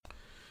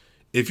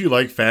If you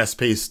like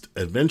fast-paced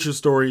adventure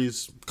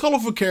stories,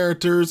 colorful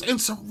characters,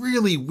 and some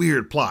really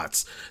weird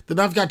plots, then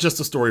I've got just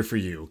a story for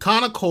you.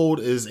 Kinda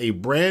Cold is a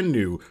brand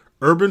new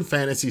urban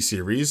fantasy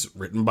series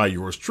written by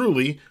yours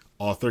truly,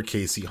 author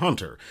Casey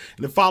Hunter,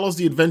 and it follows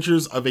the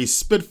adventures of a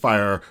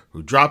Spitfire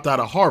who dropped out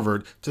of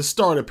Harvard to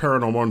start a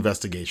paranormal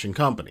investigation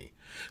company.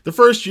 The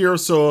first year or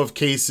so of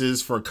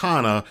cases for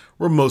Kana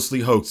were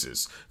mostly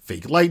hoaxes.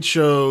 Fake light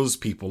shows,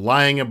 people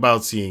lying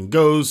about seeing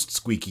ghosts,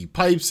 squeaky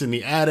pipes in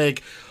the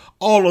attic,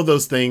 all of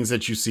those things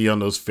that you see on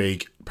those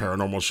fake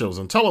paranormal shows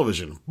on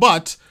television.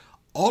 But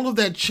all of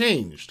that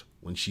changed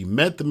when she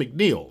met the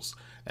McNeils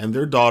and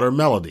their daughter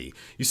Melody.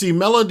 You see,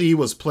 Melody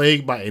was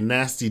plagued by a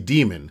nasty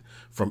demon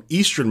from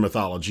Eastern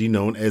mythology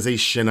known as a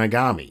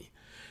Shinigami.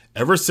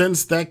 Ever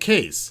since that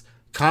case,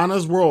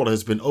 Kana's world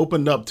has been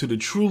opened up to the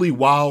truly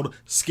wild,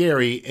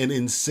 scary, and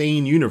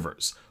insane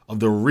universe of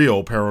the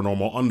real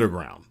paranormal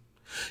underground.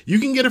 You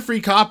can get a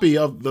free copy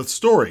of the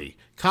story,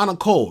 Kinda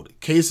Cold,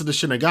 Case of the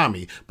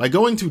Shinigami, by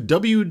going to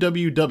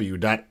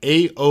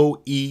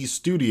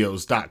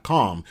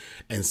www.aoestudios.com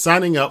and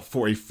signing up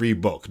for a free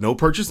book. No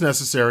purchase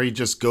necessary.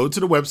 Just go to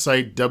the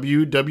website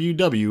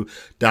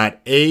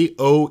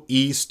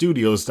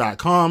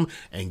www.aoestudios.com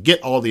and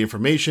get all the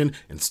information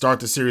and start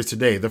the series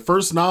today. The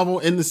first novel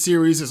in the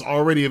series is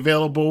already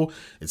available.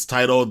 It's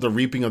titled The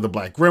Reaping of the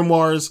Black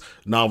Grimoires,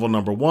 novel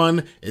number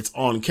 1. It's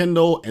on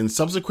Kindle, and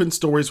subsequent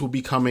stories will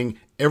be coming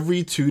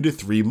every 2 to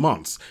 3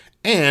 months.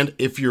 And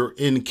if you're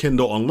in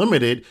Kindle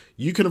Unlimited,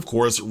 you can, of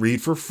course,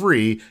 read for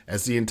free,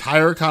 as the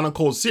entire Kinda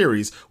Cold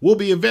series will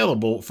be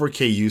available for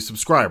KU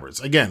subscribers.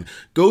 Again,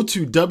 go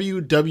to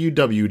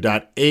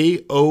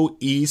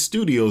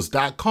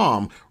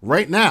www.aoestudios.com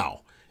right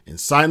now and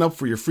sign up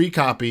for your free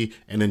copy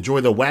and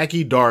enjoy the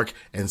wacky, dark,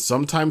 and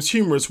sometimes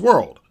humorous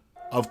world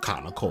of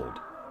Kinda Cold.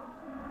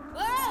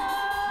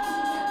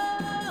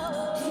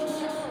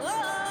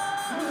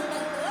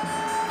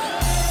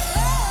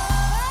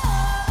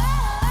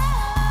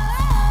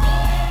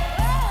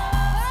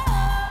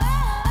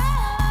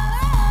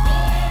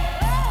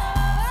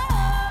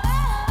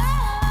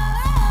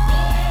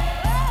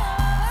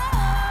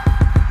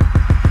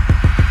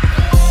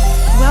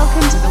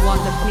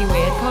 Wonderfully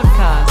Weird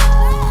podcast.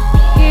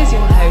 Here's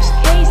your host,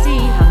 Casey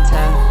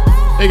Hunter.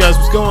 Hey guys,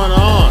 what's going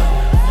on?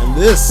 And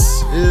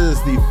this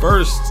is the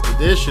first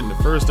edition, the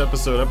first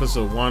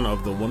episode 1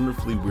 of the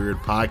Wonderfully Weird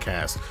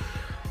podcast.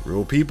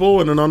 Real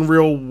people in an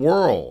unreal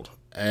world.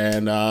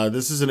 And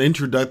this is an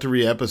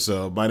introductory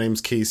episode. My name's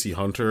Casey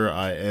Hunter.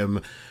 I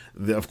am,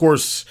 of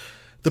course,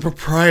 the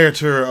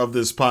proprietor of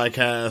this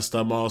podcast.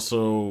 I'm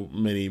also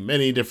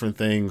many different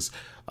things.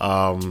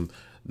 9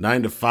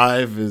 to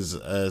 5 is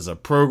as a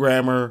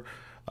programmer.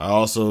 I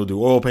also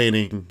do oil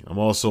painting. I'm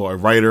also a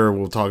writer.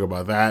 We'll talk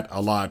about that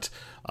a lot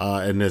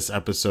in this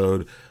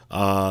episode.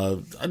 I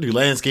do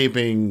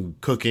landscaping,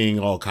 cooking,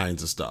 all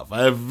kinds of stuff.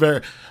 I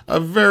have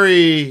a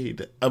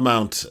varied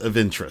amount of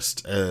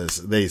interest,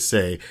 as they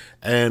say.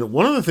 And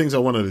one of the things I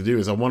wanted to do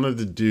is I wanted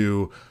to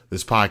do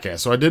this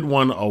podcast. So I did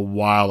one a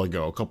while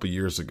ago, a couple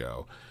years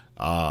ago.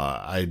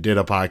 I did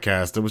a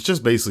podcast that was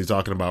just basically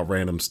talking about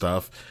random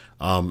stuff.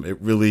 It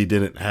really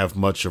didn't have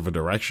much of a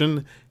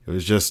direction. It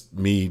was just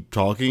me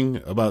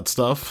talking about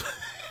stuff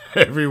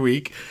every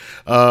week.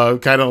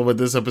 Kind of what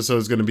this episode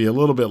is going to be a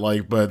little bit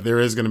like, but there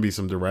is going to be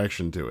some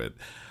direction to it.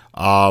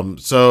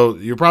 So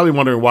you're probably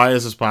wondering, why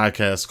is this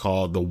podcast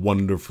called The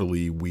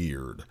Wonderfully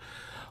Weird?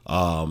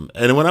 And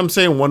when I'm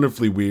saying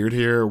wonderfully weird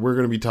here, we're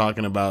going to be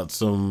talking about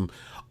some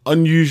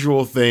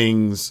unusual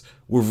things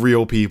with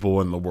real people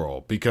in the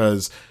world,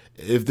 because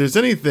if there's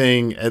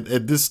anything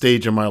at this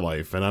stage in my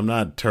life, and I'm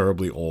not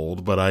terribly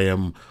old, but I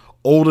am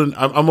old, and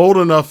I'm old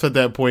enough at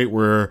that point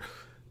where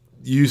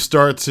you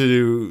start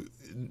to,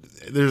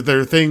 there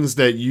are things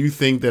that you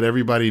think that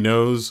everybody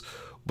knows,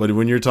 but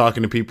when you're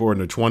talking to people in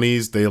their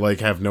 20s, they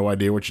like have no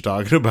idea what you're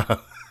talking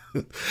about.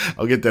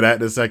 I'll get to that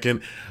in a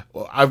second.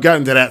 I've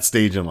gotten to that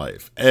stage in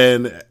life,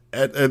 and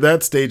at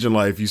that stage in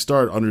life, you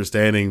start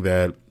understanding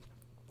that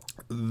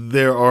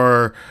there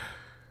are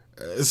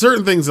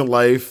certain things in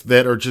life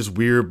that are just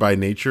weird by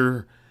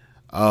nature.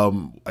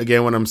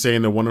 Again, when I'm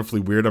saying they're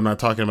wonderfully weird, I'm not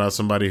talking about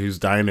somebody who's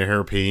dyeing their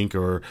hair pink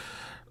or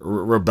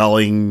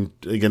rebelling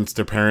against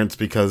their parents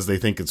because they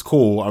think it's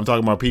cool. I'm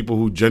talking about people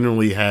who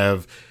generally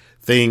have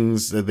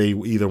things that they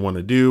either want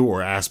to do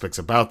or aspects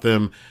about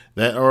them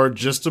that are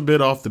just a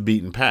bit off the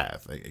beaten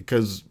path,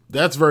 because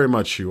that's very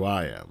much who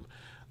I am.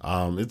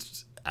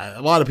 It's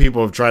a lot of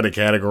people have tried to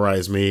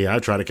categorize me. I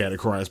try to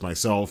categorize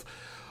myself.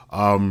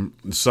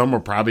 Some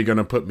are probably going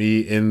to put me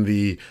in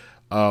the,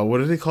 what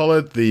do they call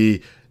it?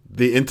 The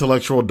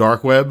intellectual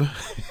dark web.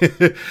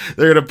 They're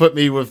going to put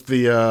me with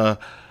the,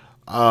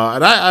 and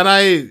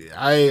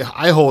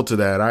I hold to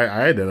that.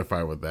 I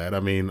identify with that. I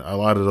mean, a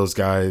lot of those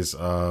guys,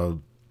 the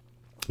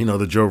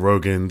Joe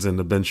Rogans and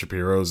the Ben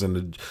Shapiros and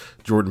the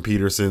Jordan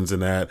Petersons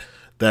and that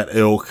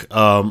ilk.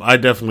 I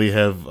definitely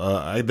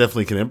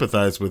can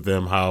empathize with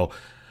them, how,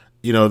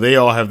 they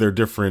all have their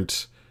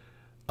different,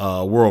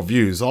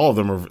 worldviews. All of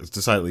them are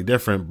decidedly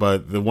different,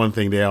 but the one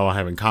thing they all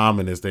have in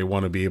common is they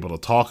want to be able to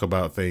talk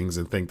about things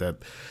and think that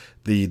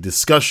the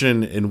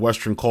discussion in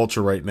Western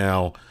culture right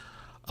now,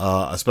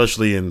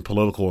 especially in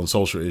political and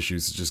social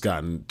issues, has just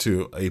gotten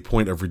to a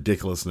point of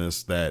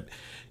ridiculousness that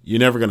you're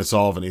never going to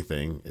solve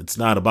anything. It's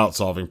not about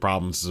solving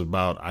problems. It's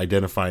about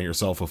identifying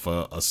yourself with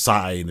a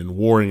side and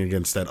warring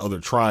against that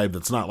other tribe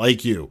that's not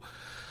like you.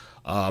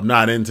 I'm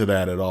not into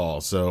that at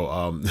all.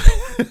 So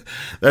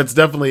that's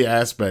definitely an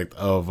aspect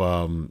of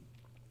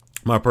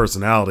my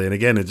personality. And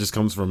again, it just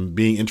comes from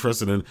being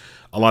interested in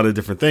a lot of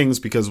different things,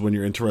 because when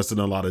you're interested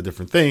in a lot of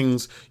different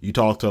things, you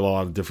talk to a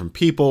lot of different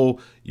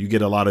people, you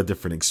get a lot of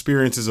different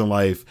experiences in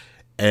life.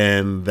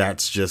 And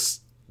that's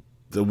just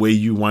the way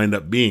you wind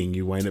up being.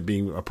 You wind up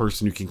being a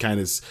person who can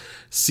kind of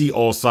see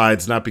all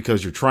sides, not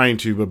because you're trying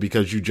to, but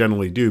because you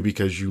generally do,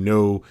 because you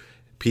know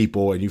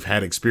people and you've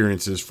had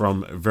experiences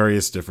from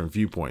various different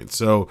viewpoints.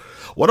 So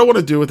what I want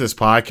to do with this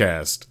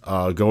podcast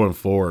going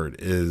forward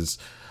is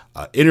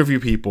interview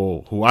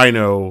people who I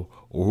know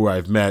or who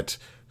I've met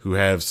who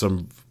have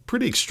some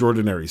pretty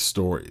extraordinary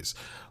stories.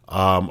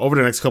 Over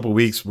the next couple of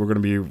weeks, we're going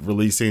to be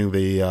releasing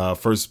the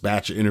first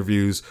batch of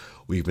interviews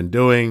we've been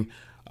doing.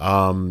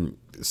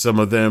 Some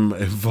of them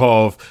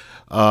involve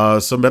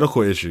some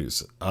medical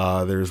issues.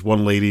 There's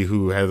one lady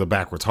who has a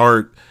backwards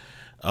heart.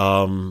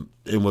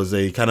 It was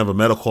a kind of a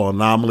medical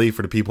anomaly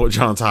for the people at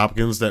Johns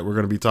Hopkins that we're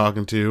going to be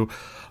talking to.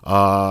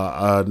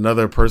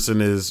 Another person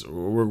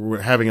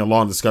we're having a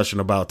long discussion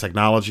about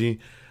technology.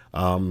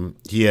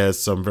 He has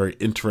some very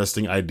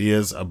interesting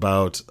ideas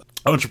about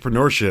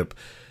entrepreneurship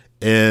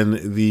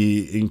in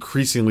the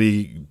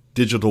increasingly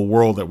digital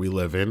world that we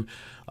live in.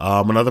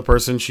 Another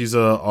person, she's a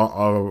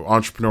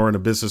entrepreneur and a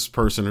business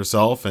person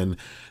herself, and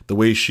the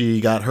way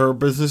she got her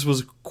business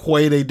was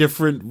quite a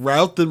different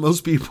route than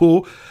most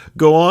people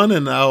go on.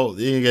 And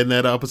again,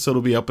 that episode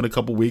will be up in a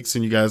couple weeks,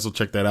 and you guys will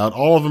check that out.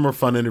 All of them are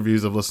fun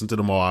interviews. I've listened to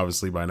them all,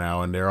 obviously, by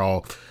now, and they're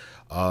all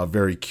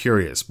very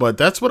curious. But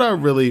that's what I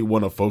really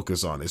want to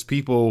focus on, is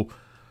people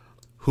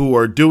who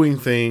are doing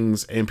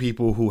things and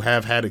people who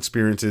have had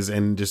experiences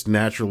and just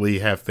naturally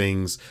have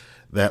things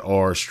that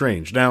are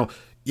strange. Now,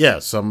 yeah,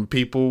 some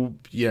people,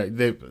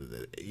 they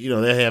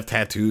have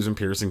tattoos and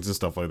piercings and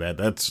stuff like that.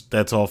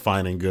 That's all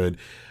fine and good.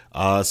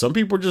 Some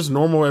people are just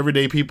normal,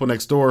 everyday people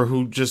next door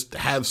who just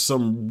have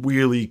some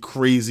really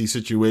crazy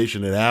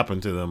situation that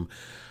happened to them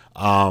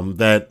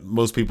that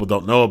most people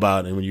don't know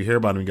about. And when you hear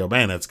about them, you go,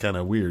 man, that's kind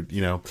of weird,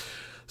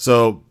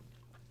 So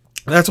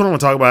that's what I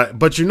want to talk about.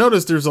 But you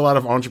notice there's a lot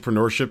of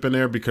entrepreneurship in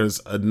there, because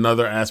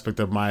another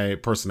aspect of my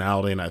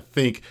personality, and I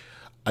think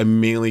I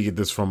mainly get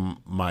this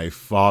from my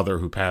father,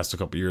 who passed a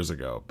couple years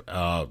ago,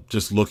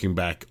 just looking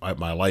back at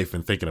my life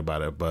and thinking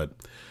about it. But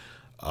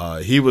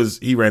he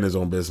ran his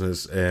own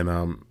business,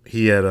 and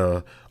he had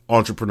a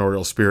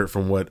entrepreneurial spirit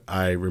from what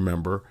I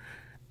remember.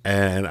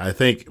 And I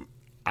think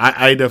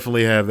I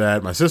definitely have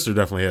that. My sister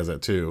definitely has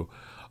that too.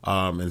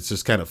 And it's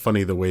just kind of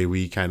funny the way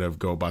we kind of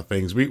go about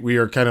things. We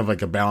are kind of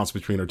like a balance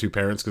between our two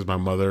parents, because my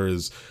mother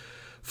is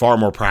far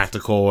more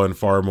practical and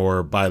far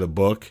more by the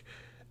book.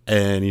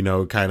 And, you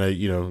want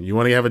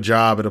to have a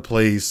job at a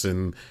place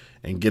and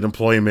get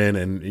employment,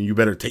 and you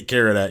better take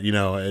care of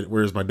that,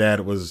 whereas my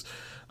dad was,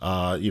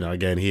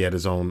 again, he had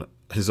his own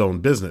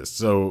business.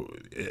 So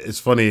it's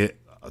funny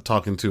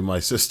talking to my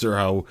sister,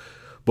 how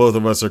both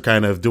of us are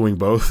kind of doing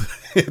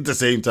both at the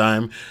same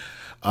time.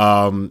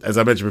 As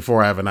I mentioned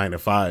before, I have a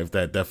 9-to-5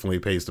 that definitely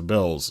pays the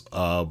bills.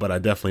 But I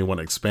definitely want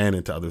to expand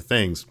into other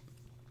things.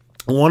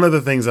 One of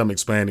the things I'm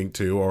expanding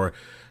to, or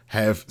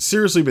have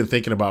seriously been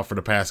thinking about for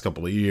the past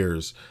couple of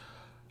years,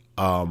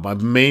 my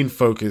main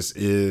focus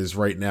is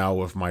right now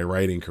with my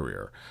writing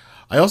career.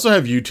 I also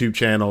have YouTube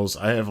channels.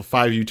 I have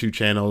 5 YouTube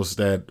channels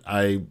that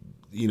I,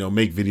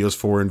 make videos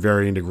for in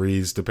varying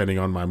degrees, depending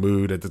on my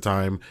mood at the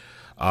time.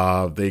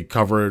 They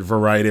cover a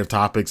variety of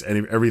topics,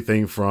 and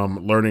everything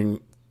from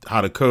learning how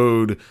to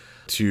code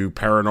to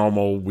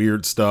paranormal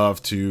weird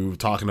stuff, to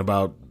talking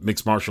about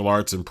mixed martial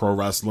arts and pro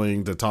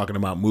wrestling, to talking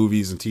about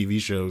movies and TV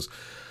shows.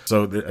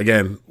 So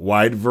again,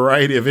 wide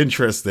variety of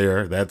interests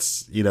there.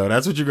 That's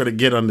what you're going to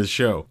get on this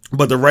show.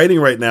 But the writing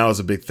right now is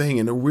a big thing.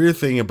 And the weird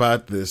thing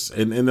about this,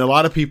 and a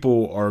lot of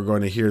people are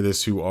going to hear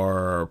this who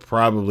are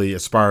probably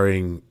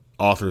aspiring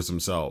authors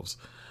themselves.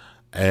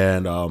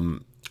 And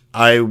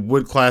I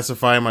would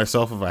classify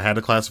myself, if I had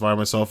to classify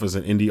myself, as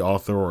an indie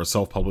author or a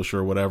self-publisher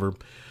or whatever.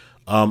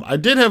 I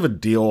did have a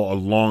deal a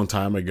long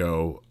time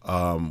ago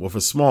with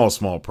a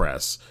small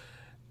press.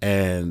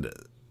 And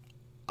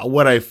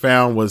what I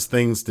found was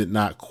things did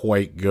not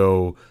quite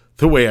go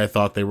the way I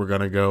thought they were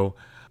going to go,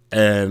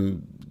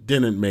 and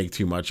didn't make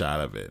too much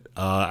out of it.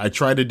 I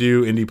tried to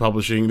do indie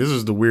publishing. This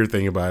is the weird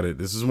thing about it.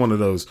 This is one of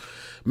those,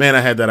 man,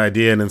 I had that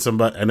idea, and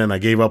then I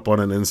gave up on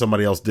it, and then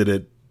somebody else did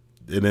it,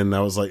 and then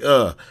I was like,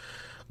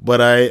 But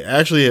I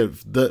actually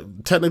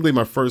technically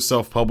my first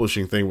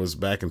self-publishing thing was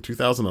back in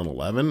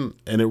 2011,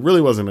 and it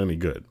really wasn't any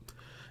good.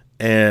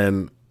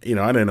 And I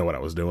didn't know what I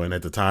was doing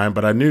at the time,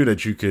 but I knew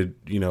that you could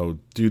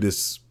do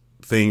this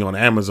thing on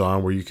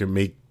Amazon where you can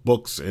make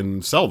books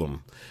and sell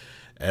them.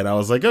 And I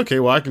was like, okay,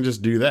 well, I can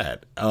just do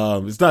that.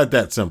 It's not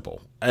that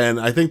simple. And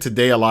I think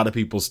today a lot of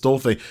people still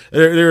think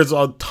there's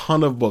a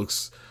ton of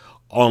books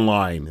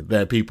online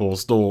that people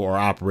still are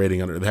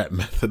operating under that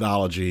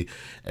methodology,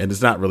 and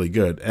it's not really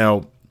good.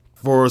 Now,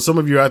 for some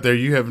of you out there,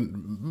 a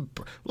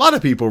lot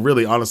of people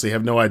really honestly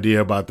have no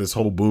idea about this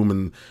whole boom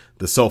in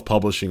the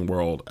self-publishing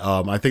world.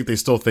 I think they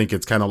still think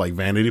it's kind of like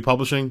vanity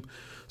publishing.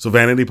 So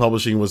vanity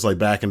publishing was like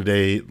back in the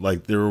day,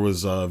 like there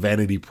was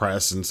Vanity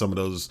Press and some of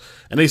those,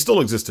 and they still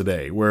exist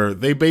today, where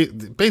they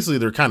basically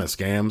they're kind of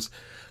scams.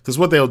 Because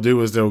what they'll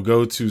do is they'll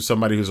go to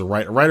somebody who's a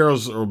writer.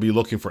 Writers will be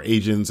looking for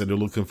agents, and they're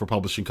looking for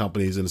publishing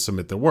companies and to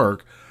submit their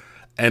work.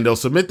 And they'll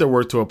submit their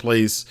work to a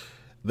place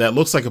that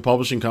looks like a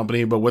publishing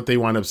company, but what they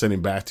wind up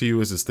sending back to you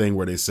is this thing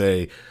where they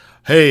say,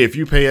 hey, if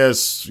you pay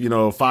us,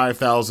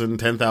 $5,000,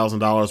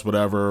 $10,000,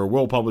 whatever,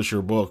 we'll publish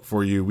your book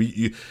for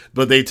you.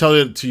 But they tell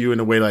it to you in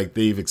a way like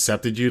they've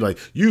accepted you, like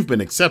you've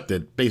been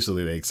accepted.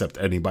 Basically, they accept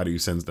anybody who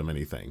sends them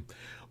anything.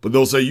 But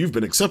they'll say you've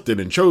been accepted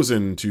and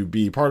chosen to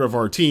be part of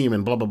our team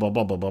and blah, blah, blah,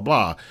 blah, blah, blah,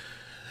 blah.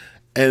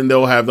 And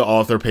they'll have the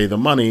author pay the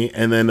money,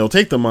 and then they'll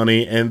take the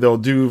money and they'll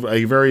do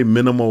a very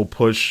minimal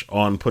push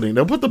on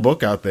they'll put the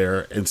book out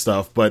there and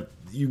stuff, but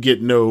you get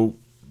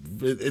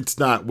it's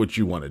not what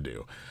you want to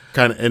do.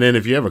 And then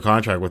if you have a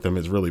contract with them,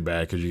 it's really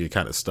bad because you get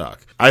kind of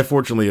stuck. I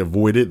fortunately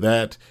avoided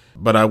that,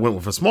 but I went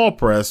with a small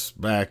press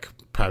back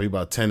probably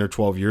about 10 or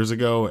 12 years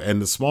ago,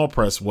 and the small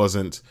press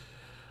wasn't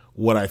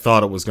what I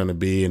thought it was going to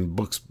be, and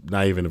books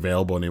not even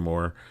available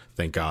anymore,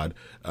 thank God,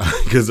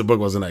 because the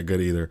book wasn't that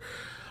good either.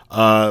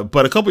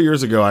 But a couple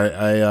years ago,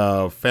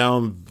 I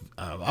found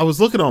I was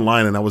looking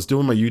online and I was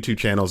doing my YouTube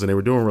channels, and they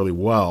were doing really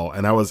well,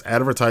 and I was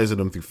advertising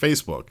them through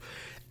Facebook,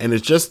 and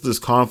it's just this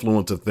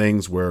confluence of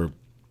things where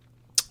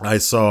I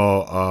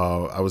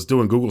saw I was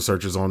doing Google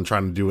searches on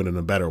trying to do it in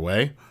a better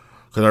way.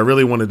 Because I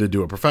really wanted to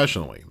do it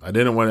professionally. I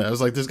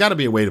was like, there's got to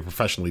be a way to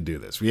professionally do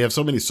this. We have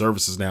so many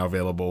services now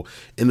available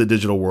in the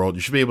digital world.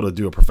 You should be able to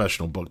do a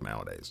professional book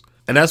nowadays.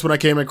 And that's when I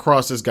came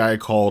across this guy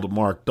called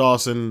Mark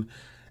Dawson,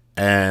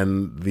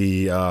 and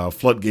the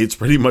floodgates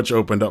pretty much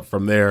opened up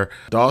from there.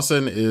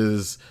 Dawson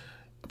is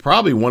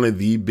probably one of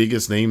the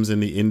biggest names in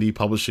the indie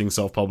publishing,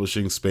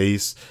 self-publishing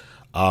space.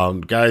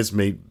 Guys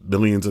made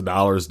millions of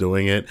dollars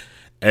doing it.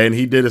 And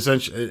he did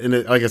essentially,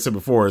 and like I said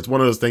before, it's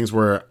one of those things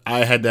where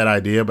I had that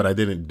idea, but I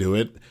didn't do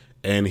it.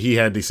 And he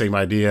had the same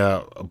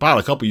idea about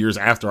a couple years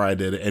after I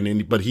did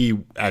it, but he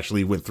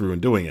actually went through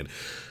and doing it.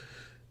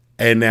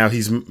 And now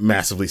he's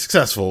massively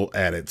successful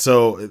at it.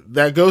 So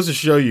that goes to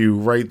show you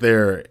right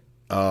there,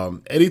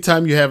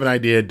 anytime you have an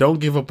idea, don't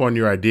give up on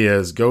your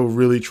ideas. Go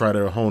really try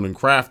to hone and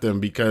craft them,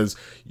 because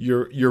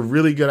your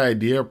really good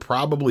idea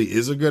probably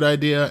is a good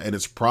idea, and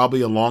it's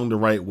probably along the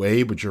right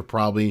way, but you're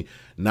probably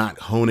not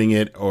honing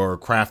it or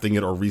crafting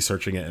it or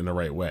researching it in the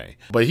right way.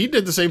 But he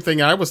did the same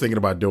thing I was thinking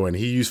about doing.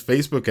 He used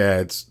Facebook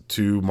ads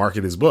to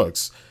market his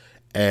books.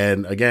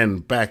 And again,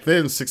 back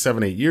then, 6,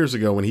 7, 8 years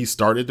ago, when he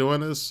started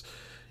doing this,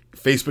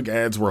 Facebook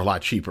ads were a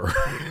lot cheaper.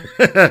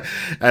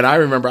 And I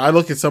remember I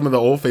look at some of the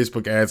old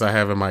Facebook ads I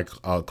have in my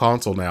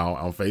console now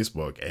on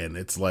Facebook, and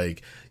it's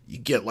like you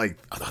get like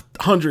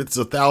hundreds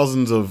of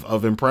thousands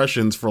of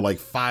impressions for like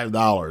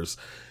 $5.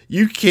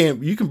 You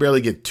can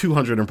barely get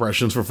 200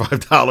 impressions for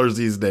 $5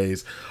 these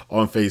days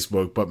on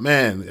Facebook. But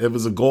man, it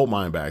was a gold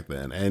mine back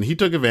then. And he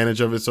took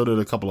advantage of it. So did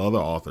a couple other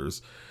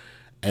authors.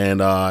 And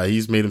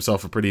he's made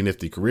himself a pretty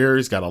nifty career.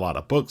 He's got a lot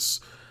of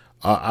books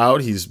out.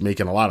 He's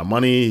making a lot of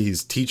money.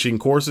 He's teaching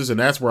courses. And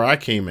that's where I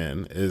came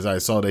in, is I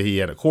saw that he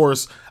had a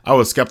course. I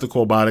was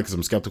skeptical about it because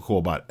I'm skeptical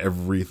about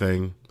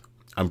everything.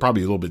 I'm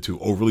probably a little bit too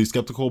overly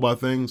skeptical about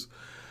things.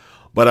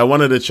 But I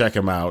wanted to check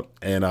him out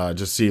and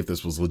just see if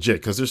this was legit,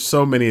 because there's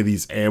so many of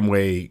these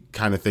Amway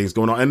kind of things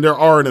going on. And there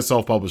are in the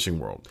self-publishing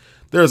world.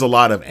 There's a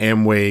lot of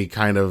Amway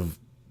kind of,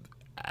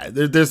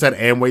 there's that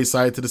Amway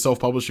side to the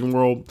self-publishing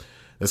world.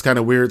 That's kind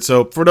of weird.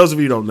 So for those of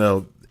you who don't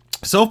know,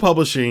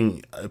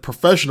 self-publishing,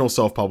 professional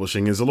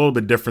self-publishing is a little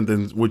bit different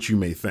than what you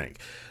may think.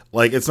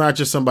 Like, it's not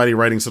just somebody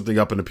writing something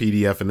up in a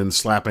PDF and then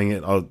slapping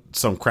it,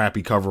 some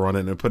crappy cover on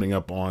it and putting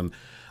up on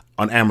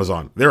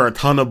Amazon. There are a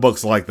ton of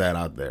books like that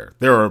out there.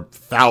 There are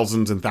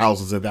thousands and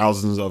thousands and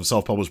thousands of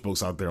self-published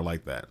books out there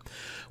like that.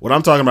 What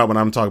I'm talking about when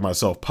I'm talking about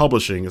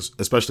self-publishing,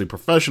 especially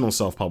professional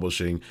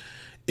self-publishing,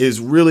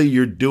 is really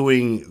you're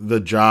doing the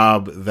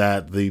job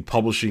that the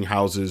publishing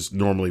houses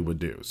normally would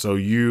do. So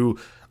you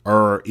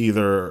are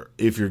either,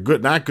 if you're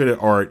not good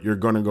at art, you're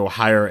going to go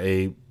hire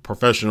a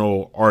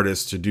professional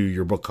artist to do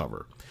your book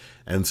cover.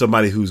 And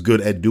somebody who's good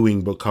at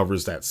doing book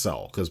covers that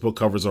sell, because book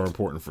covers are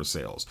important for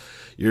sales.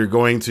 You're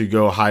going to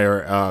go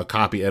hire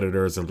copy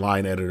editors and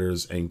line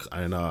editors and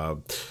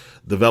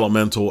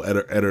developmental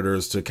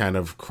editors to kind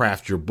of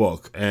craft your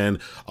book. And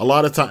a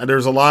lot of time,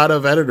 there's a lot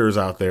of editors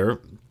out there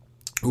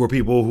who are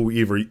people who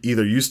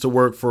either used to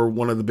work for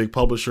one of the big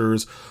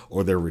publishers,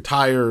 or they're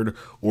retired,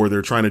 or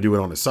they're trying to do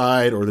it on the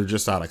side, or they're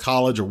just out of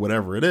college, or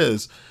whatever it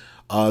is.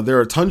 There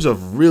are tons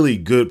of really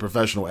good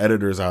professional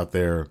editors out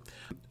there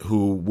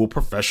who will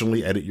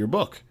professionally edit your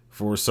book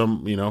for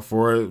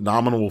for a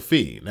nominal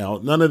fee. Now,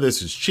 none of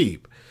this is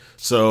cheap.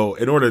 So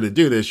in order to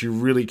do this, you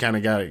really kind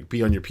of got to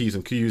be on your P's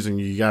and Q's, and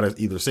you got to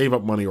either save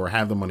up money or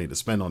have the money to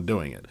spend on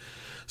doing it.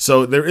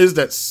 So there is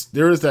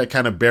that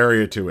kind of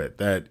barrier to it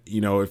that,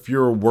 if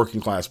you're a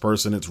working class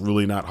person, it's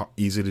really not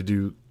easy to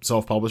do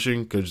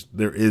self-publishing because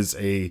there is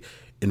a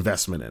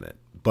investment in it,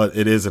 but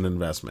it is an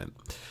investment.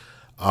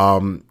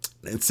 And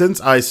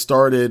since I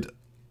started,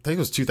 I think it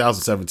was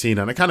 2017,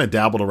 and I kind of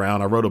dabbled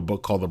around. I wrote a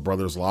book called The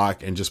Brothers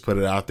Lock and just put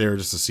it out there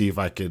just to see if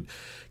I could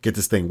get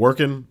this thing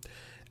working.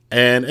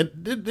 And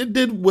it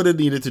did what it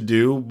needed to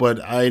do,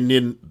 but I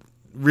didn't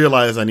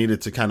realize I needed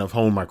to kind of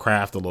hone my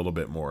craft a little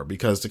bit more,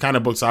 because the kind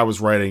of books I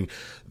was writing,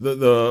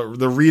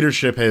 the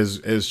readership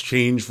has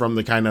changed from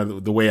the kind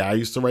of the way I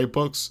used to write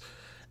books.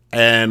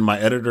 And my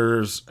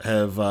editors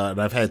have,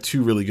 and I've had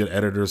 2 really good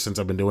editors since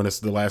I've been doing this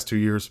the last 2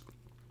 years.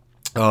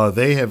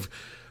 They have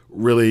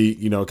really,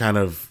 kind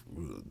of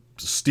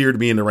steered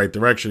me in the right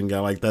direction.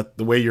 Got like that,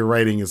 the way you're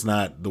writing is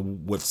not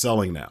what's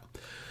selling now.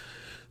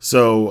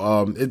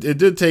 So it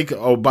did take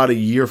about a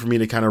year for me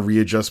to kind of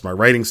readjust my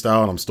writing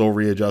style, and I'm still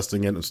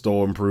readjusting it. I'm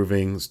still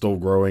improving, still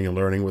growing and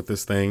learning with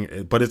this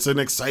thing. But it's an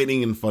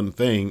exciting and fun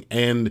thing,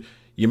 and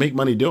you make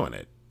money doing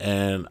it.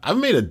 And I've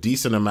made a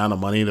decent amount of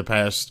money the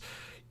past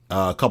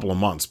couple of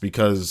months,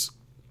 because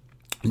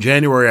in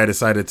January I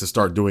decided to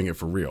start doing it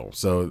for real.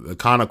 So the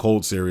Con of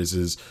Cold series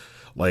is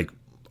like,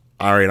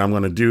 all right, I'm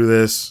going to do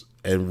this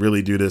and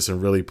really do this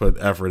and really put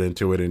effort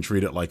into it and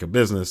treat it like a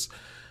business,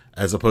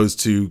 as opposed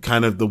to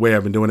kind of the way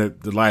I've been doing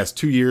it the last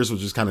 2 years,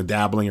 which is kind of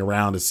dabbling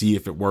around to see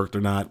if it worked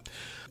or not.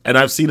 And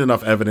I've seen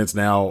enough evidence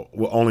now,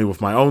 only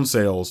with my own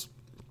sales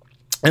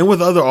and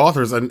with other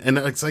authors. And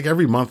it's like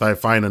every month I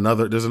find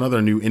there's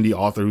another new indie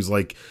author who's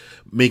like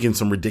making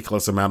some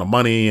ridiculous amount of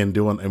money and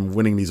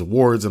winning these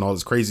awards and all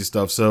this crazy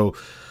stuff. So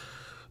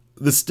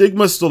the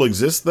stigma still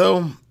exists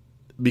though,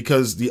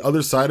 because the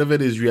other side of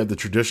it is you have the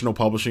traditional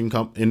publishing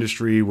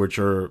industry, which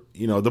are,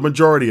 the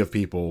majority of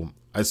people,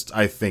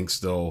 I think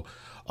still,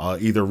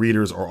 either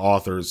readers or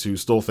authors, who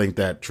still think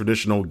that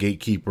traditional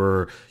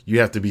gatekeeper, you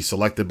have to be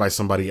selected by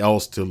somebody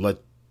else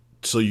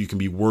so you can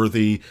be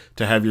worthy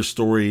to have your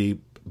story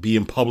be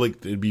in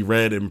public, to be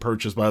read and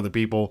purchased by other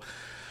people.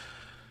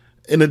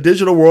 In a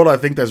digital world, I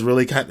think it's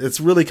really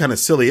kind of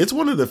silly. It's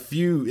one of the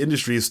few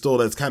industries still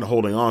that's kind of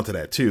holding on to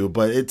that too,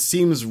 but it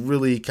seems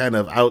really kind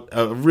of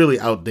a really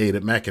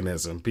outdated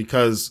mechanism,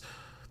 because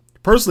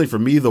personally for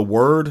me, the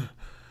word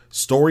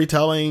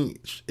storytelling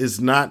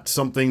is not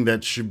something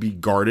that should be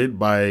guarded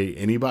by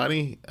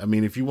anybody. I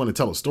mean, if you want to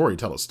tell a story,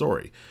 tell a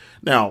story.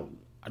 Now,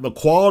 the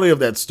quality of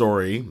that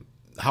story,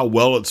 how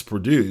well it's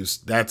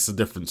produced, that's a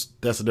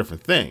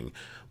different thing.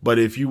 But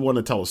if you want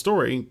to tell a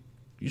story,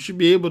 you should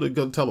be able to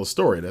go tell a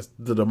story. That's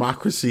the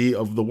democracy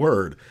of the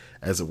word,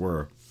 as it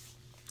were.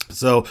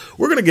 So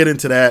we're going to get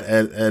into that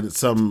at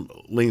some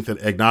length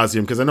ad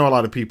nauseum, because I know a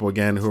lot of people,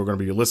 again, who are going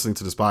to be listening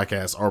to this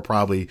podcast are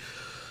probably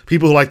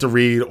people who like to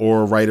read,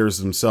 or writers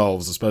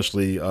themselves,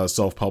 especially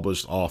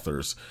self-published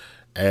authors.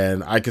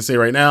 And I can say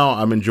right now,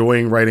 I'm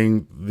enjoying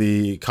writing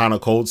the Con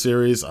of Cold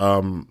series.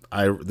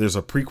 There's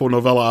a prequel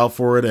novella out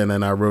for it, and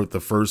then I wrote the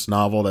first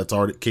novel that's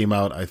already came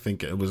out. I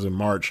think it was in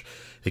March.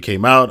 It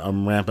came out.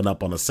 I'm ramping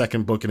up on the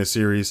second book in a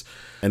series,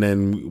 and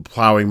then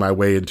plowing my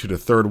way into the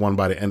third one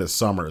by the end of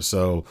summer.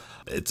 So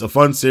it's a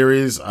fun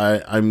series.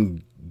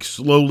 I'm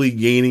slowly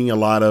gaining a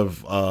lot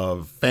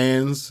of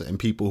fans and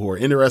people who are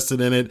interested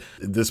in it.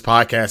 This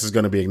podcast is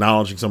going to be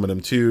acknowledging some of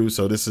them too.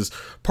 So this is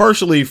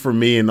partially for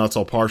me, and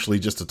also partially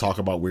just to talk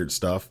about weird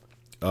stuff.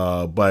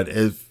 But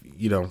if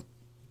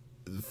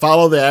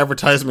follow the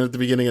advertisement at the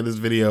beginning of this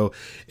video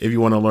if you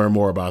want to learn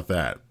more about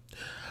that.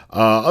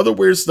 Other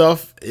weird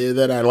stuff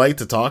that I like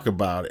to talk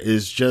about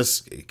is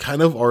just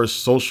kind of our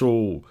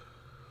social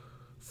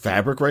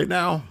fabric right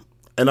now.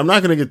 And I'm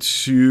not going to get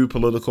too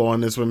political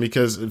on this one,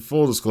 because in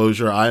full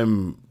disclosure,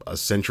 I'm a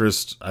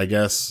centrist, I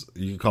guess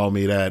you can call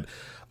me that.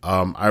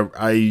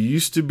 I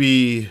used to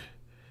be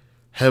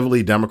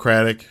heavily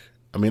Democratic.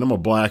 I mean, I'm a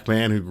black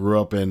man who grew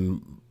up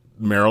in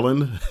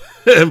Maryland,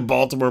 in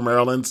Baltimore,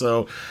 Maryland.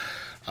 So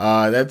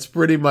that's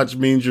pretty much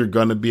means you're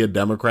going to be a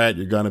Democrat,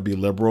 you're going to be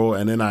liberal.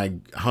 And then I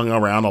hung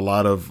around a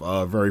lot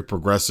of very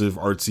progressive,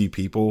 artsy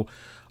people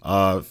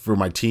for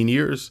my teen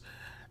years.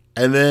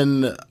 And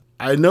then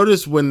I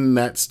noticed when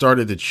that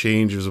started to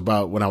change, it was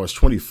about when I was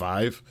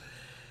 25,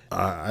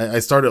 I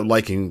started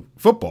liking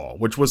football,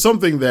 which was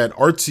something that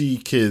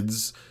artsy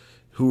kids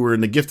who were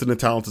in the gifted and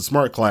talented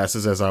smart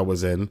classes, as I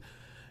was in,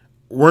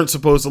 weren't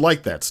supposed to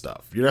like that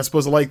stuff. You're not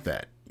supposed to like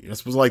that. You're not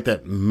supposed to like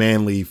that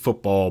manly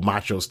football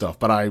macho stuff.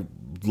 But I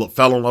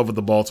fell in love with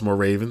the Baltimore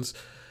Ravens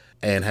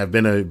and have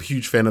been a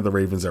huge fan of the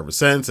Ravens ever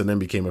since, and then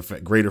became a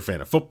greater fan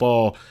of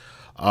football,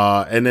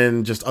 and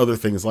then just other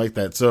things like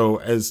that. So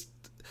as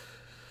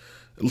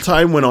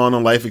time went on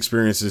and life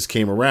experiences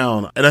came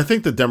around, and I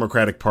think the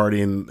Democratic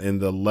Party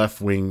and the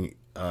left wing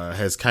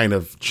has kind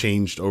of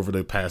changed over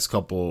the past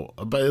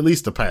at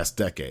least the past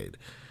decade.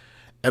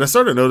 And I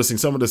started noticing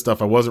some of the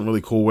stuff I wasn't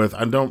really cool with.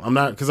 I'm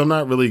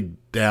not really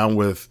down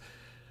with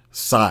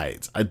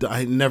sides.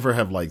 I never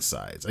have liked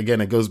sides. Again,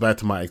 it goes back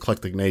to my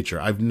eclectic nature.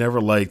 I've never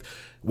liked,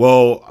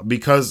 well,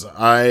 because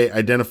I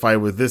identify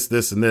with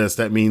this, and this,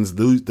 that means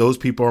those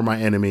people are my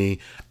enemy.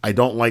 I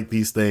don't like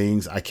these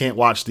things. I can't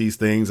watch these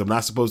things. I'm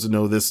not supposed to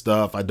know this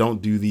stuff. I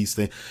don't do these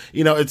things.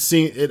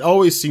 It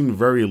always seemed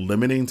very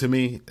limiting to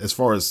me as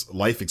far as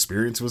life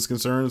experience was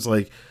concerned. It's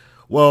like,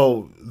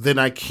 well, then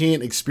I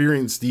can't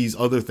experience these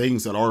other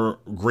things that are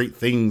great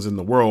things in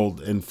the world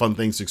and fun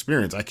things to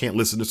experience. I can't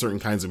listen to certain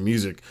kinds of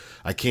music.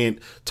 I can't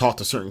talk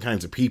to certain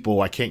kinds of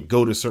people. I can't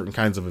go to certain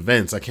kinds of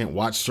events. I can't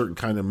watch certain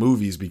kind of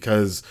movies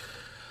because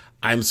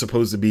I'm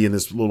supposed to be in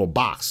this little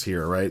box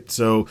here, right?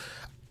 So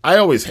I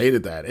always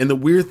hated that. And the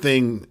weird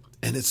thing,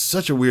 and it's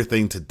such a weird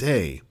thing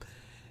today,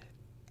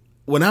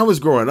 when I was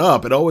growing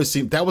up, it always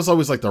seemed that was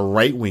always like the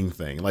right wing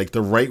thing. Like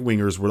the right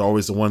wingers were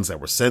always the ones that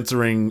were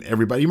censoring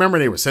everybody. You remember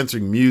they were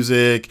censoring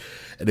music,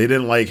 and they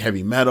didn't like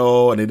heavy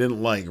metal, and they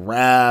didn't like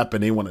rap,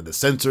 and they wanted to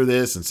censor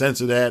this and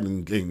censor that,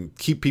 and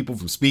keep people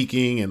from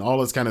speaking and all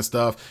this kind of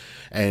stuff.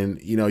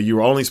 And you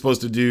were only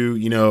supposed to do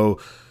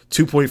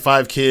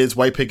 2.5 kids,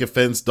 white picket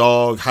fence,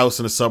 dog, house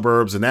in the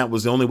suburbs, and that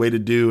was the only way to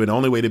do and the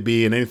only way to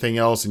be, and anything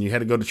else. And you had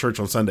to go to church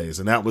on Sundays,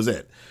 and that was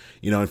it.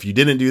 If you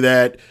didn't do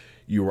that,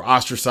 you were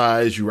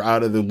ostracized, you were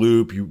out of the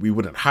loop, we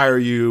wouldn't hire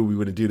you, we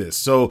wouldn't do this.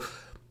 So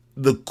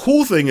the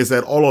cool thing is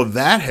that all of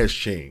that has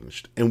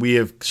changed, and we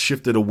have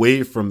shifted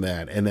away from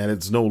that, and that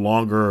it's no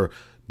longer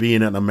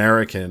being an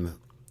American,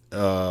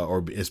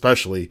 or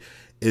especially,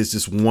 is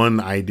just one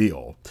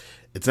ideal.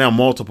 It's now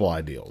multiple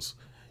ideals.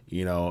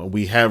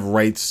 We have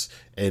rights,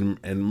 and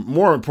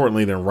more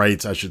importantly than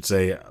rights, I should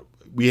say,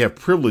 we have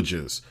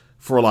privileges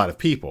for a lot of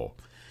people.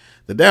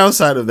 The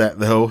downside of that,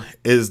 though,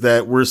 is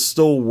that we're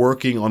still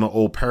working on an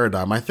old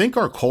paradigm. I think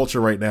our culture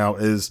right now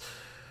is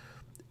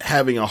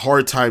having a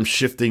hard time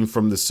shifting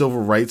from the civil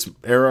rights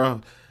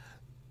era,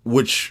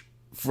 which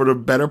for the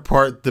better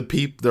part, the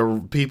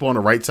people on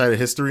the right side of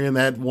history in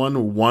that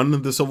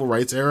won the civil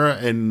rights era.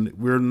 And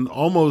we're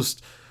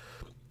almost,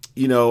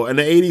 in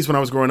the 80s when I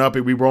was growing up,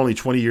 we were only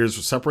 20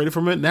 years separated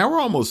from it. Now we're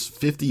almost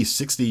 50,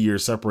 60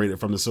 years separated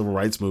from the civil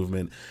rights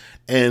movement.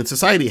 And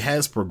society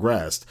has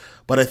progressed,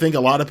 but I think a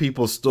lot of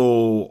people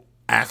still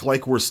act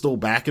like we're still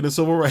back in the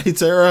civil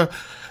rights era,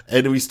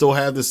 and we still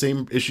have the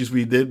same issues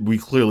we did. We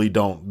clearly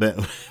don't.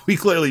 We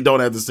clearly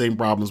don't have the same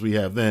problems we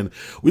have then.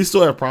 We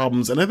still have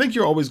problems, and I think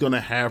you're always going to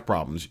have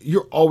problems.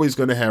 You're always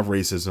going to have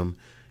racism.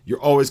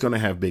 You're always going to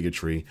have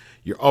bigotry.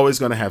 You're always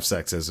going to have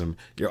sexism.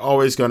 You're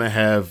always going to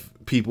have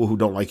people who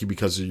don't like you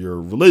because of your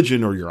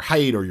religion or your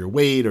height or your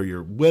weight or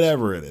your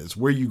whatever it is,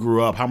 where you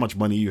grew up, how much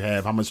money you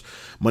have, how much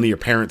money your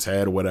parents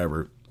had, or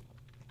whatever.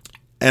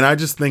 And I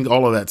just think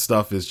all of that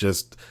stuff is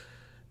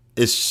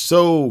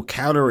so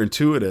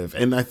counterintuitive.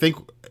 And I think,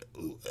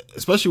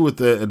 especially with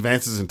the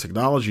advances in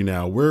technology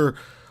now, we're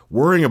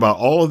worrying about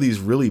all of these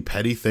really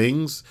petty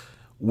things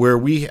where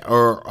we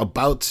are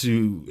about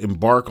to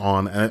embark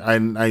on,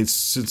 and I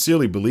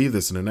sincerely believe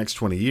this, in the next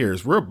 20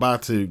 years, we're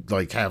about to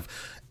have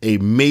a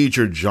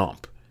major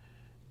jump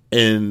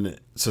in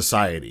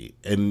society,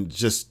 and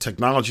just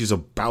technology is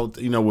about,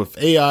 with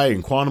AI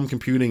and quantum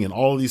computing and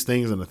all of these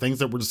things and the things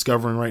that we're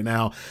discovering right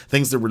now,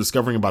 things that we're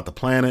discovering about the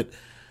planet,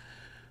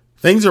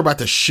 things are about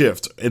to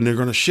shift, and they're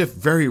going to shift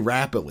very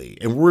rapidly.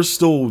 And we're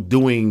still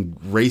doing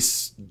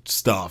race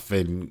stuff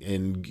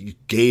and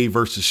gay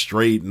versus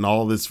straight and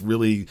all the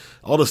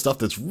stuff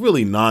that's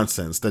really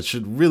nonsense that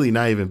should really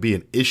not even be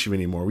an issue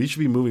anymore. We should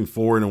be moving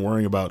forward and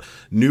worrying about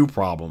new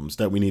problems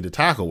that we need to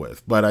tackle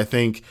with. But I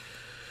think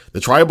the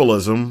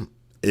tribalism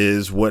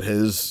is what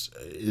is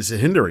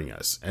hindering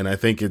us. And I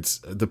think it's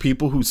the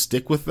people who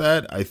stick with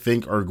that, I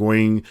think, are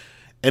going.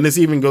 And this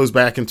even goes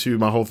back into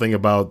my whole thing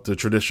about the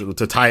traditional,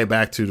 to tie it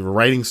back to the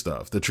writing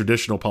stuff, the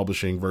traditional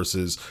publishing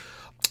versus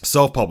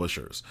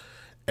self-publishers,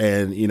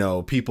 and,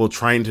 people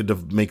trying to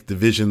make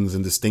divisions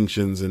and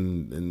distinctions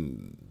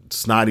and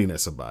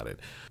snottiness about it.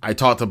 I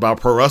talked about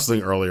pro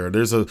wrestling earlier.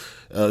 There's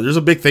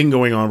a big thing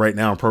going on right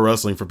now in pro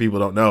wrestling. For people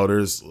who don't know,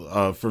 there's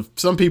for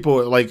some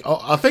people,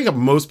 I think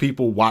most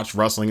people watch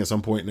wrestling at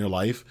some point in their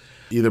life,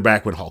 either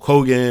back when Hulk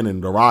Hogan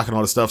and The Rock and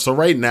all this stuff. So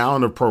right now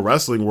in the pro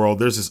wrestling world,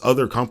 there's this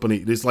other company,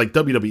 it's like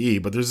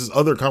WWE, but there's this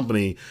other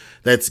company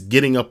that's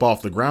getting up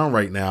off the ground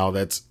right now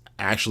that's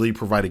actually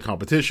providing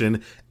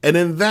competition. And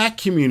in that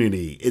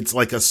community, it's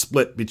like a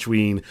split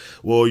between,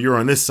 well, you're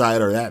on this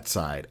side or that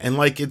side. And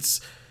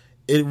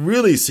it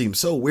really seems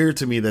so weird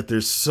to me that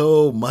there's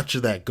so much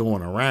of that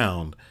going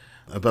around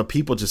about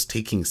people just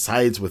taking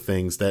sides with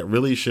things that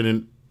really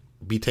shouldn't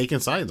be taking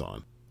sides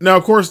on. Now,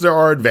 of course, there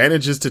are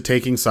advantages to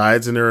taking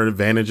sides, and there are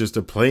advantages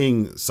to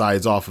playing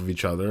sides off of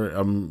each other.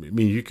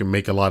 You can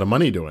make a lot of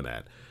money doing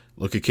that.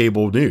 Look at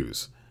cable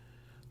news.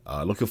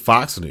 Look at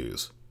Fox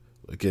News.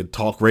 Look at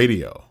talk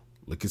radio.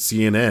 Look at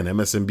CNN,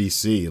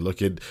 MSNBC.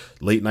 Look at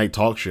late night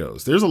talk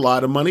shows. There's a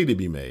lot of money to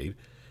be made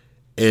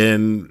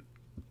in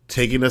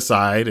taking a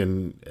side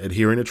and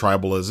adhering to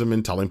tribalism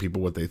and telling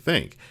people what they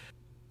think.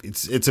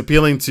 It's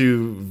appealing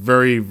to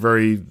very,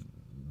 very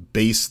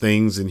base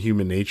things in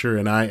human nature.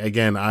 And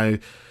I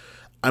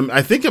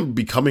I think I'm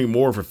becoming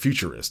more of a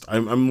futurist.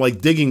 I'm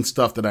like digging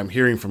stuff that I'm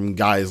hearing from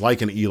guys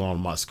like an Elon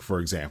Musk, for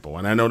example.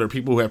 And I know there are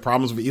people who have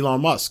problems with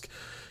Elon Musk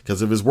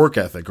because of his work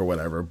ethic or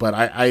whatever. But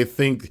I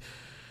think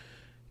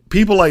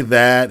people like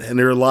that, and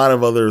there are a lot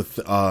of other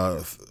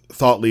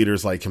thought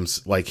leaders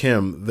like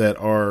him that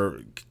are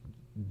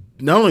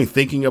not only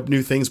thinking up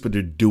new things, but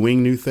they're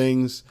doing new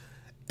things.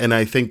 And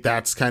I think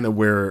that's kind of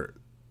where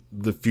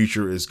the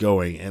future is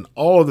going. And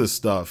all of this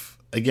stuff,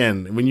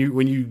 again, when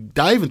you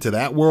dive into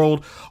that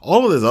world,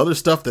 all of this other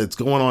stuff that's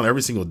going on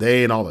every single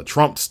day, and all the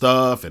Trump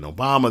stuff and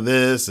Obama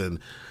this and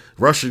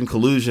Russian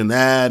collusion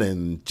that,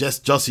 and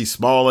Jussie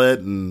Smollett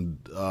and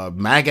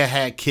MAGA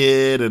hat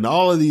kid and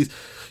all of these,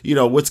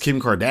 what's Kim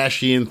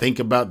Kardashian think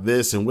about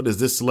this, and what does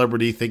this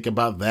celebrity think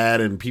about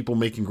that, and people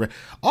making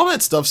all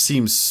that stuff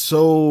seems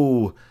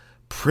so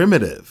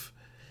primitive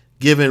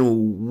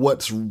given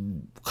what's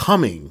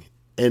coming,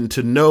 and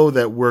to know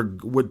that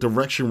what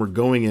direction we're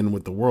going in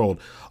with the world.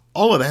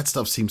 All of that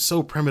stuff seems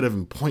so primitive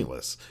and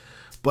pointless,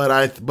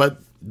 but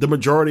the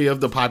majority of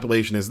the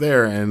population is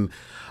there, and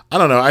I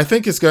don't know. I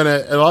think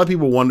a lot of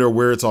people wonder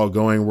where it's all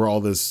going, where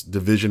all this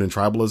division and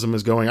tribalism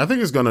is going. I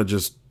think it's gonna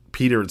just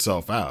peter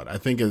itself out. I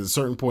think at a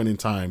certain point in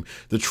time,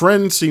 the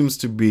trend seems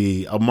to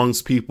be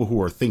amongst people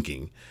who are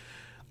thinking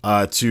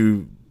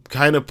to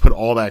kind of put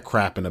all that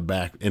crap in the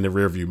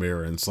rearview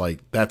mirror, and it's like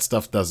that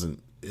stuff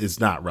is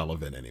not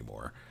relevant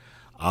anymore.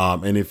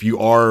 And if you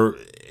are,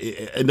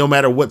 no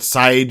matter what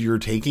side you're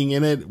taking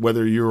in it,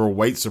 whether you're a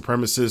white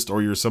supremacist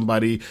or you're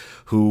somebody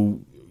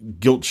who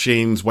guilt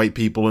shames white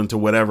people into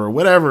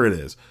whatever it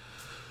is,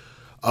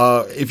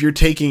 if you're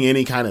taking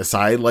any kind of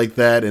side like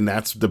that, and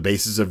that's the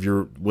basis of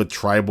what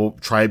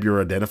tribe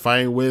you're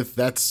identifying with,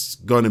 that's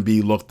going to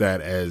be looked at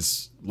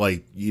as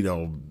like,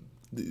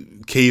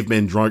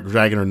 cavemen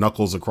dragging their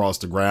knuckles across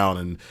the ground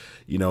and,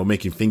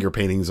 making finger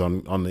paintings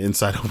on the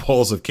inside of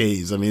walls of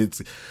caves. I mean,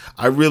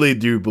 I really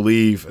do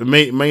believe it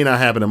may not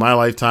happen in my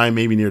lifetime,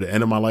 maybe near the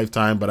end of my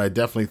lifetime, but I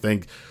definitely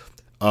think,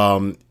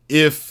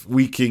 if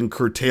we can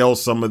curtail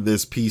some of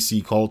this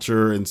PC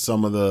culture and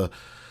some of the,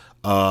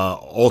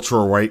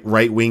 ultra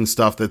right wing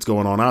stuff that's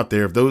going on out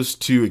there, if those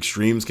two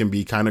extremes can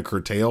be kind of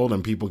curtailed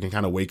and people can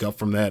kind of wake up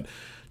from that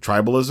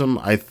tribalism,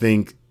 I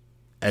think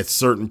at a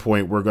certain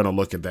point we're going to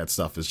look at that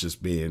stuff as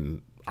just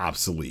being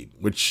obsolete,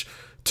 which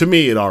to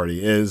me it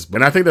already is.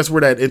 And I think that's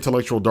where that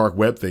intellectual dark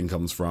web thing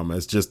comes from.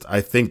 It's just,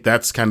 I think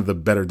that's kind of the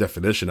better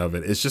definition of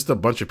it. It's just a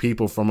bunch of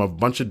people from a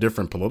bunch of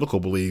different political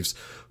beliefs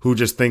who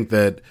just think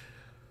that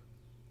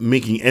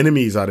making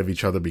enemies out of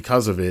each other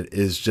because of it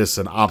is just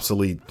an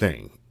obsolete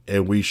thing.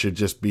 And we should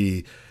just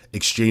be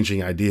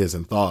exchanging ideas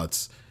and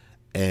thoughts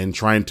and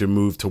trying to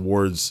move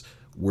towards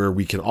where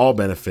we can all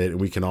benefit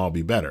and we can all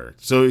be better.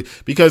 So,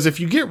 because if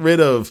you get rid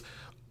of,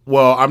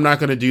 well, I'm not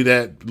going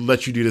to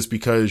let you do this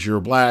because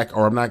you're black,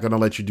 or I'm not going to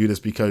let you do this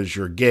because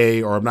you're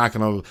gay, or I'm not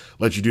going to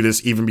let you do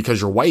this even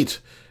because you're white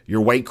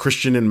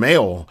Christian and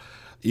male,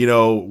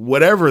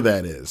 whatever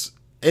that is.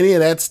 Any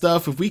of that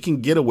stuff, if we can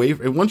get away,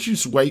 and once you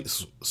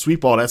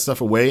sweep all that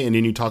stuff away, and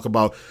then you talk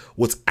about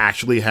what's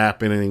actually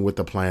happening with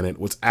the planet,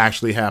 what's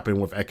actually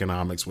happening with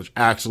economics, what's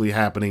actually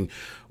happening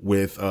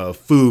with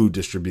food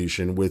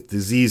distribution, with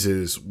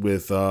diseases,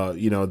 with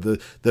the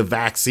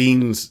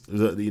vaccines,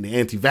 the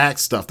anti-vax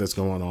stuff that's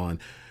going on.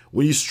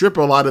 When you strip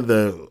a lot of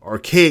the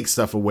archaic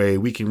stuff away,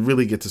 we can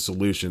really get to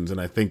solutions,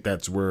 and I think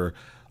that's where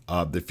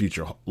the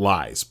future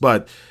lies.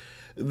 But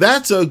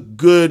that's a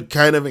good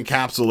kind of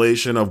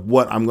encapsulation of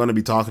what I'm going to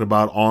be talking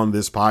about on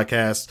this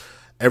podcast.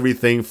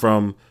 Everything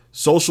from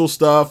social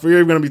stuff.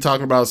 We're going to be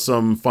talking about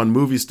some fun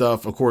movie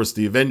stuff. Of course,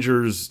 the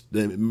Avengers,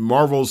 the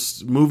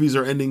Marvel's movies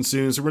are ending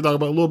soon. So we're going to talk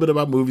about a little bit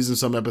about movies in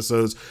some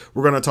episodes.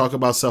 We're going to talk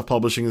about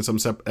self-publishing in some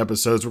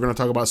episodes. We're going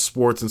to talk about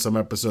sports in some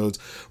episodes.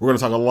 We're going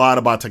to talk a lot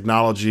about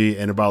technology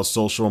and about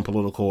social and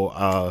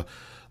political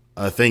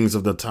things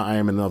of the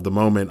time and of the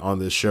moment on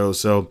this show.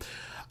 So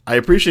I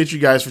appreciate you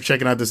guys for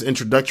checking out this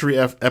introductory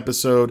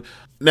episode.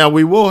 Now,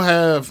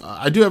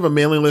 I do have a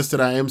mailing list that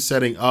I am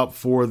setting up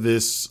for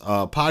this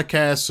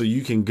podcast, so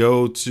you can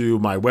go to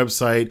my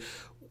website,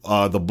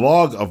 the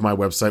blog of my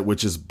website,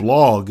 which is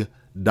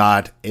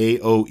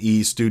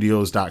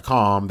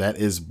blog.aoestudios.com. That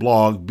is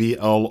blog,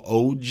 blog,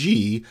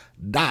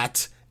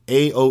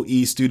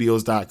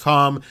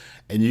 aoestudios.com,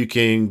 and you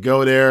can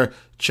go there,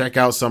 check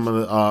out some of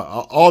the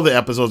all the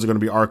episodes are going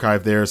to be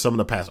archived there. Some of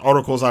the past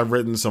articles I've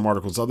written, some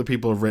articles other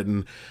people have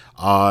written,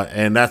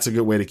 and that's a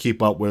good way to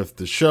keep up with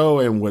the show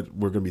and what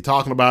we're going to be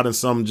talking about, and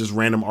some just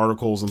random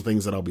articles and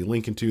things that I'll be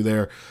linking to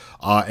there,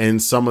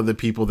 and some of the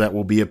people that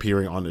will be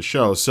appearing on the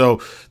show. So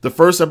the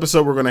first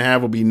episode we're going to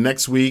have will be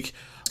next week.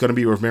 It's going to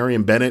be with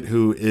Marion Bennett,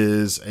 who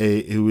is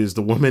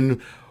the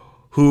woman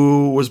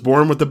who was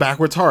born with the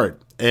backwards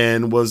heart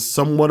and was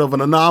somewhat of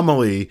an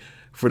anomaly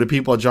for the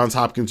people at Johns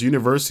Hopkins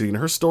University. And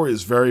her story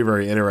is very,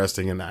 very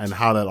interesting, and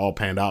how that all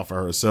panned out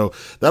for her. So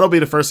that'll be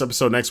the first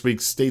episode next week.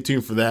 Stay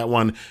tuned for that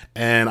one.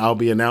 And I'll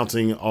be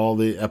announcing all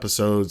the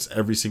episodes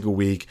every single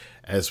week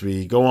as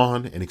we go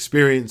on and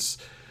experience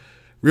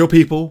real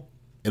people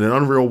in an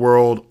unreal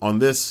world on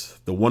this,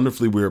 the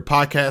Wonderfully Weird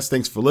podcast.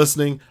 Thanks for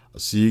listening. I'll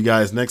see you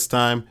guys next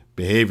time.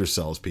 Behave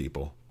yourselves,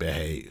 people.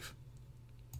 Behave.